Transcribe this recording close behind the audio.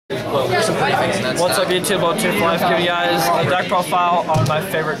What's up YouTube, Low2 for Life, giving you guys a deck profile on my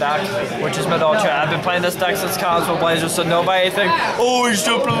favorite deck, which is Madolche. I've been playing this deck since college with Blazers, so nobody think, oh, he's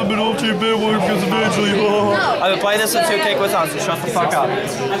jumping on the Madolche bandwagon because eventually, I've been playing this since 2K Quiz-On, so shut the fuck up.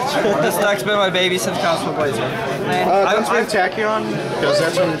 This deck's been my baby since college with Blazers. That's when Tachyon, because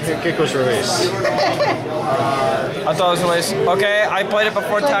that's when Kick was released. I thought it was released. Okay, I played it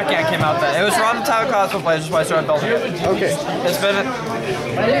before Tachyon came out then. It was around the time of college with Blazers, so I started building it. Okay. It's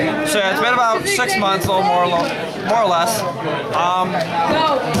been about 6 months, a little more or less.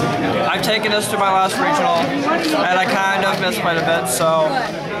 I've taken this to my last regional, and I kind of missed quite a bit, so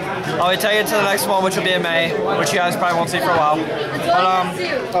I'll be taking it to the next one, which will be in May, which you guys probably won't see for a while.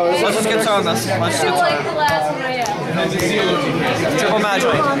 But let's just get started on this. Let's just get started. Triple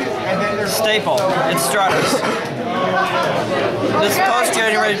Magic. Staple. It's Stratus. This is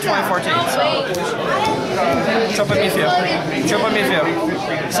post-January 2014. Triple Mewtwo. Triple Mewtwo.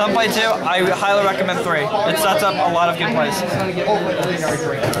 Some play 2, I highly recommend 3. It sets up a lot of good plays.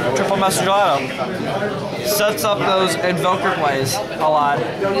 Triple Gelato. Sets up those Invoker plays a lot.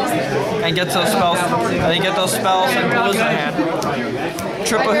 And gets those spells. And you get those spells and blues in hand.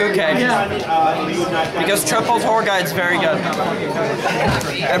 Triple Hookay. Because triple Tour Guide's very good.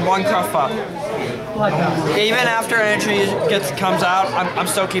 And 1 Cruff Pop. Even after an entry comes out, I'm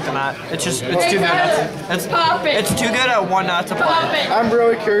still keeping that. It's too good. It's too good at 1 not to play. I'm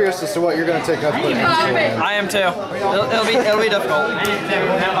really curious as to what you're going to take up with. I am too. It'll be difficult.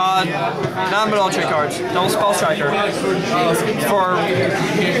 Non-Madolche cards. Double Spell Striker.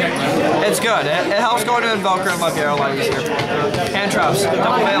 It's good. It helps go into Invoker and let a lot easier. Hand Traps.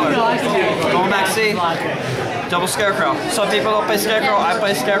 Double Mailer. Double Maxi. Double Scarecrow. Some people don't play Scarecrow, I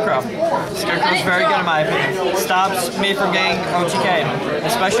play Scarecrow. Scarecrow is very good in my opinion. Stops me from getting OTK,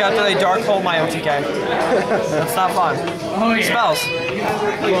 especially after they dark hole my OTK. That's not fun. Spells.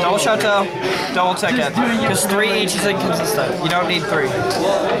 Double Chateau, double Ticket. Because 3 each is inconsistent. You don't need 3.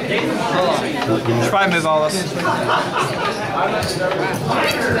 Should probably move all this.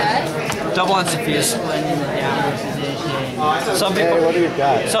 Double Instant Fuse. Some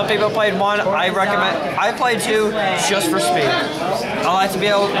people played 1. I played 2 just for speed. I like to be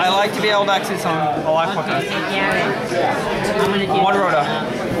able to execute something a lot quicker. 1 Rhoda.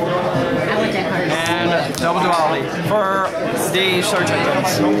 And double duality for the search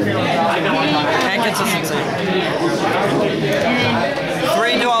engines. And consistency.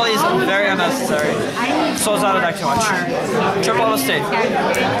 3 dualities, very unnecessary. So it's not a deck too much. Triple LSD.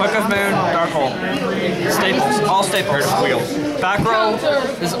 Book of Moon, Dark Hole. Staples. All staples. Back row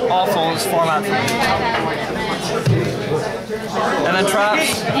is awful in this format for me. And then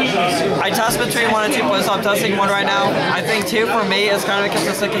traps. I test between 1 and 2 plays, so I'm testing 1 right now. I think 2 for me is kind of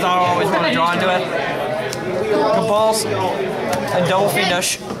inconsistent because I don't always want to draw into it. Compulse and double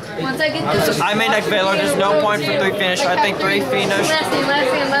Fiendish. I made deck Valor, there's no point for 3 Fiendish. I think 3 Fiendish.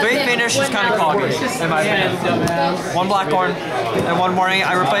 3 Fiendish is kind of clogging, in my opinion. 1 Blackhorn and 1 Morning.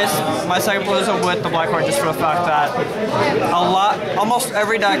 I replaced my second Palooza with the Blackhorn just for the fact that almost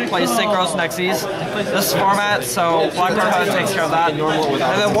every deck plays Synchros and Xyz this format, so Blackhorn kind of takes care of that.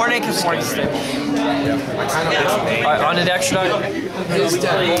 And then Warning is Warning stable. Alright, on to the extra deck.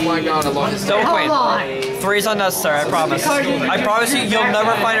 Double Queen. 3 is unnecessary, I promise. I promise you'll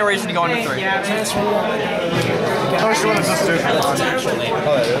never find a reason to go into 3. Yeah.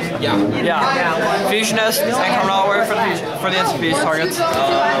 Fusionist and Criminal Aware for the instant fuse targets.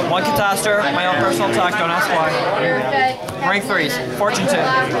 1 Catastor, my own personal attack, don't ask why. Rank 3s, Fortune 2,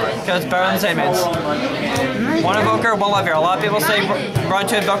 because it's better than Zayman's. 1 Invoker, 1 Levier. A lot of people say run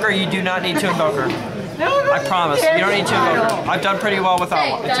 2 Invoker, you do not need 2 Invoker. I promise, you don't need 2 Invoker. I've done pretty well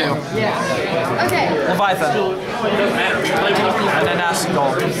without 2. Leviathan. And then Acid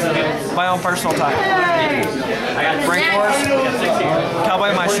Gold. My own personal type. Rank Force.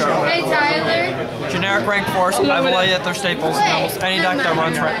 Cowboy Maestro. Generic Rank Force. I will lay at their staples in almost any deck that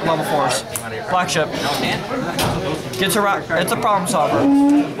runs level 4s. Black Ship. Gets around. It's a problem solver.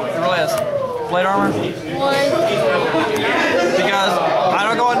 It really is. Blade Armor. Because I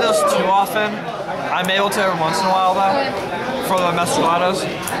don't go into this too often. I'm able to every once in a while though, for the Gelatos.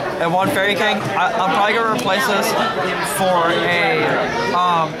 And 1 Fairy King, I'm probably going to replace this for a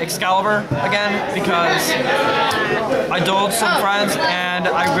Excalibur again because I dueled some friends and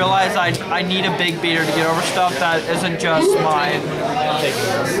I realized I need a big beater to get over stuff that isn't just my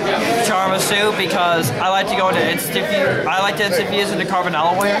Charmasu because I like to go into instant fuse into Carbon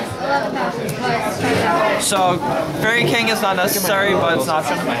Alloy. So Fairy King is not necessary, but it's an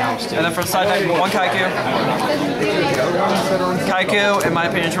option. And then for the side deck, 1 Kaiku. Kaiku, in my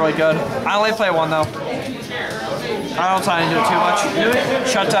opinion, is really good. I only play 1 though. I don't try to do it too much.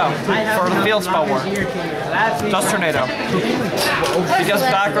 Chateau for the field spell war. Dust Tornado. Because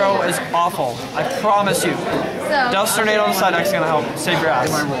back row is awful. I promise you. Dust Tornado on the side deck is going to help save your ass.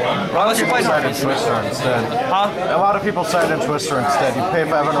 Unless you play Harpies. Twister instead. Huh? A lot of people side in Twister instead. You pay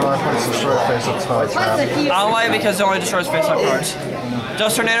 500 points to destroy a face-up spell trap. I don't like it because it only destroys face-up cards.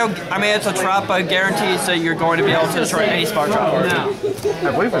 Dust Tornado, I mean, it's a trap, but it guarantees that you're going to be able to destroy any spell trap.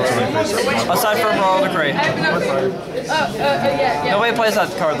 I believe it's only face-up. Aside from Royal Decree. Nobody plays that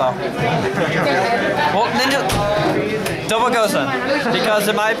card though. Well, Ninja Double goes in. Because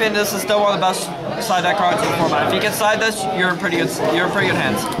in my opinion, this is still one of the best side deck cards in the format. If you can side this, you're in pretty good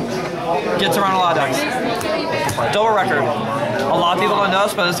hands. Gets around a lot of decks. Double Record. A lot of people don't know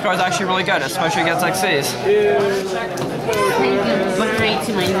this, but this card's actually really good, especially against XCs.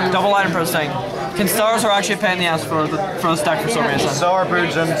 Double Item Protesting. Constellars are actually a pain in the ass for this deck for some reason. So are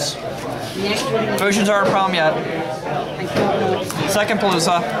Bujins. Bujins aren't a problem yet. Second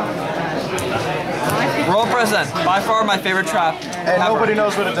Palooza. Royal President, by far my favorite trap. And nobody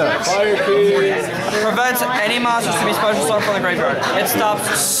knows what it does. Prevents any monsters to be special summoned from the graveyard. It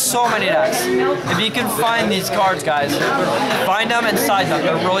stops so many decks. If you can find these cards, guys, find them and side them.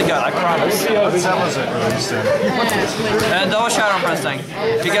 They're really good, I promise. What cell is it released in? And Double Shadow Pressing,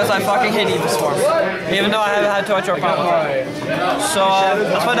 because I fucking hate Evil Swarm. Even though I haven't had too much of a problem with it. So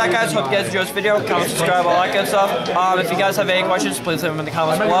that's about that, guys. Hope you guys enjoyed this video. Comment, subscribe, all that good stuff. If you guys have any questions, please leave them in the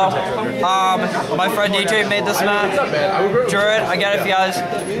comments below. My friend DJ made this map. Drew it. Again, if you guys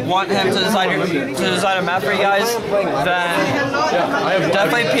want him to design a map for you guys, then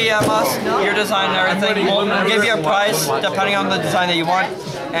definitely PM us your design and everything. We'll give you a price depending on the design that you want.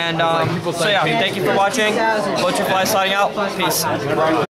 And so yeah, thank you for watching. Butcherfly signing out. Peace.